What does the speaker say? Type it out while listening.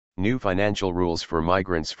New financial rules for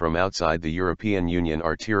migrants from outside the European Union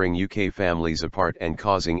are tearing UK families apart and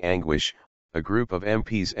causing anguish, a group of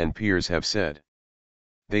MPs and peers have said.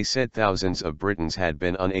 They said thousands of Britons had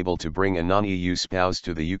been unable to bring a non-EU spouse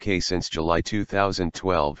to the UK since July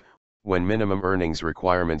 2012, when minimum earnings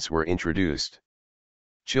requirements were introduced.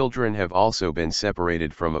 Children have also been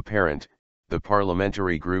separated from a parent, the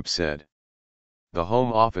parliamentary group said. The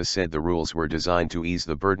Home Office said the rules were designed to ease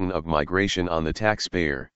the burden of migration on the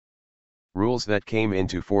taxpayer. Rules that came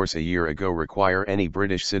into force a year ago require any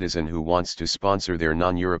British citizen who wants to sponsor their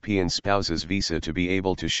non-European spouse's visa to be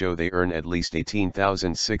able to show they earn at least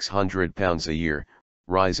 £18,600 a year,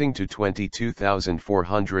 rising to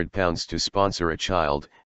 £22,400 to sponsor a child,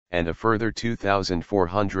 and a further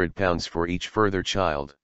 £2,400 for each further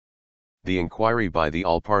child. The inquiry by the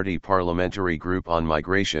All-Party Parliamentary Group on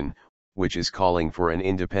Migration, which is calling for an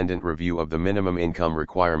independent review of the minimum income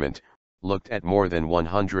requirement, looked at more than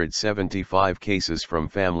 175 cases from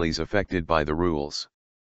families affected by the rules.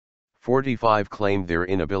 45 claimed their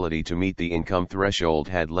inability to meet the income threshold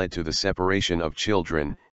had led to the separation of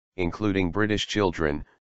children, including British children,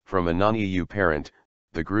 from a non-EU parent,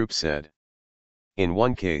 the group said. In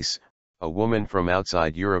one case, a woman from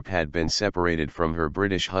outside Europe had been separated from her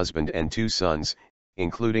British husband and 2 sons,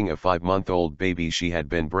 including a 5-month-old baby she had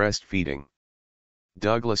been breastfeeding.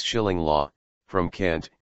 Douglas Shillinglaw, from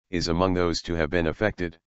Kent, is among those to have been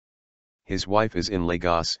affected. His wife is in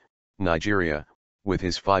Lagos, Nigeria, with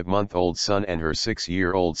his 5-month-old son and her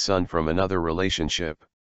 6-year-old son from another relationship.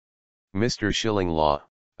 Mr. Shillinglaw,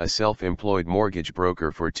 a self-employed mortgage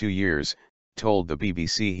broker for 2 years, told the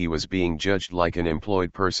BBC he was being judged like an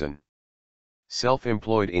employed person.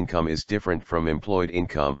 Self-employed income is different from employed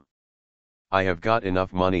income. I have got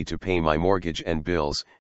enough money to pay my mortgage and bills,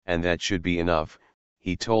 and that should be enough,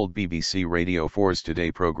 he told BBC Radio 4's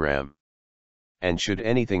Today programme. And should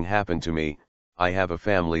anything happen to me, I have a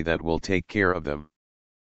family that will take care of them.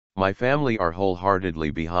 My family are wholeheartedly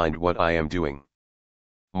behind what I am doing.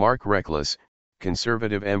 Mark Reckless,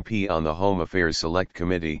 Conservative MP on the Home Affairs Select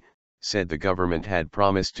Committee, said the government had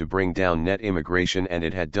promised to bring down net immigration and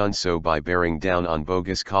it had done so by bearing down on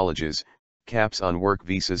bogus colleges, caps on work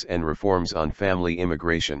visas and reforms on family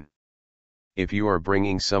immigration. If you are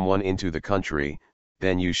bringing someone into the country,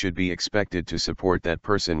 then you should be expected to support that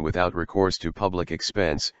person without recourse to public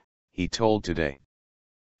expense, he told Today.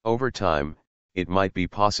 Over time, it might be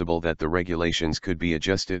possible that the regulations could be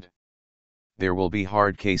adjusted. There will be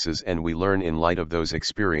hard cases and we learn in light of those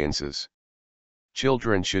experiences.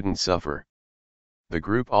 Children shouldn't suffer. The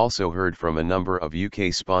group also heard from a number of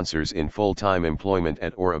UK sponsors in full-time employment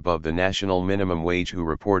at or above the national minimum wage who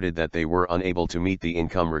reported that they were unable to meet the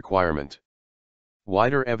income requirement.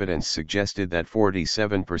 Wider evidence suggested that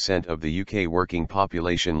 47% of the UK working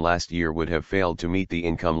population last year would have failed to meet the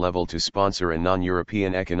income level to sponsor a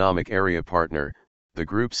non-European Economic Area partner, the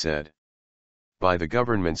group said. By the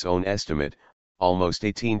government's own estimate, almost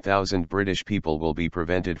 18,000 British people will be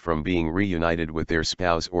prevented from being reunited with their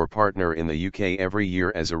spouse or partner in the UK every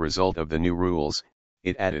year as a result of the new rules,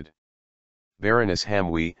 it added. Baroness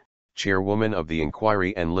Hamwi, chairwoman of the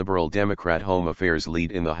inquiry and Liberal Democrat Home Affairs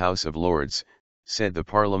lead in the House of Lords, said the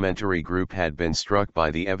parliamentary group had been struck by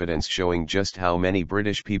the evidence showing just how many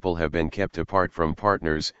British people have been kept apart from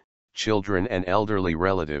partners, children and elderly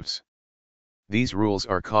relatives. These rules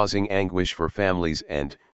are causing anguish for families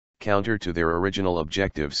and, counter to their original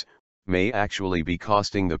objectives, may actually be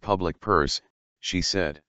costing the public purse, she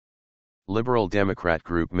said. Liberal Democrat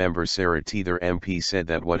group member Sarah Teether MP said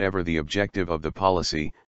that whatever the objective of the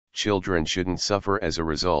policy, children shouldn't suffer as a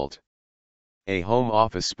result. A Home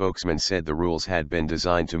Office spokesman said the rules had been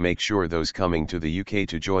designed to make sure those coming to the UK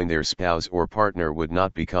to join their spouse or partner would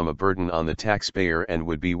not become a burden on the taxpayer and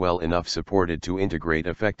would be well enough supported to integrate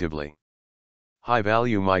effectively.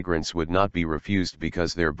 High-value migrants would not be refused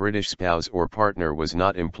because their British spouse or partner was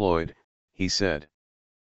not employed, he said.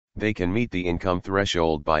 They can meet the income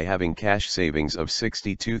threshold by having cash savings of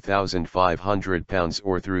 £62,500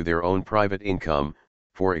 or through their own private income,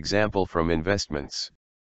 for example from investments.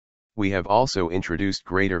 We have also introduced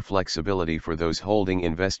greater flexibility for those holding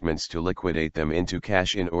investments to liquidate them into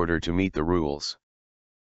cash in order to meet the rules.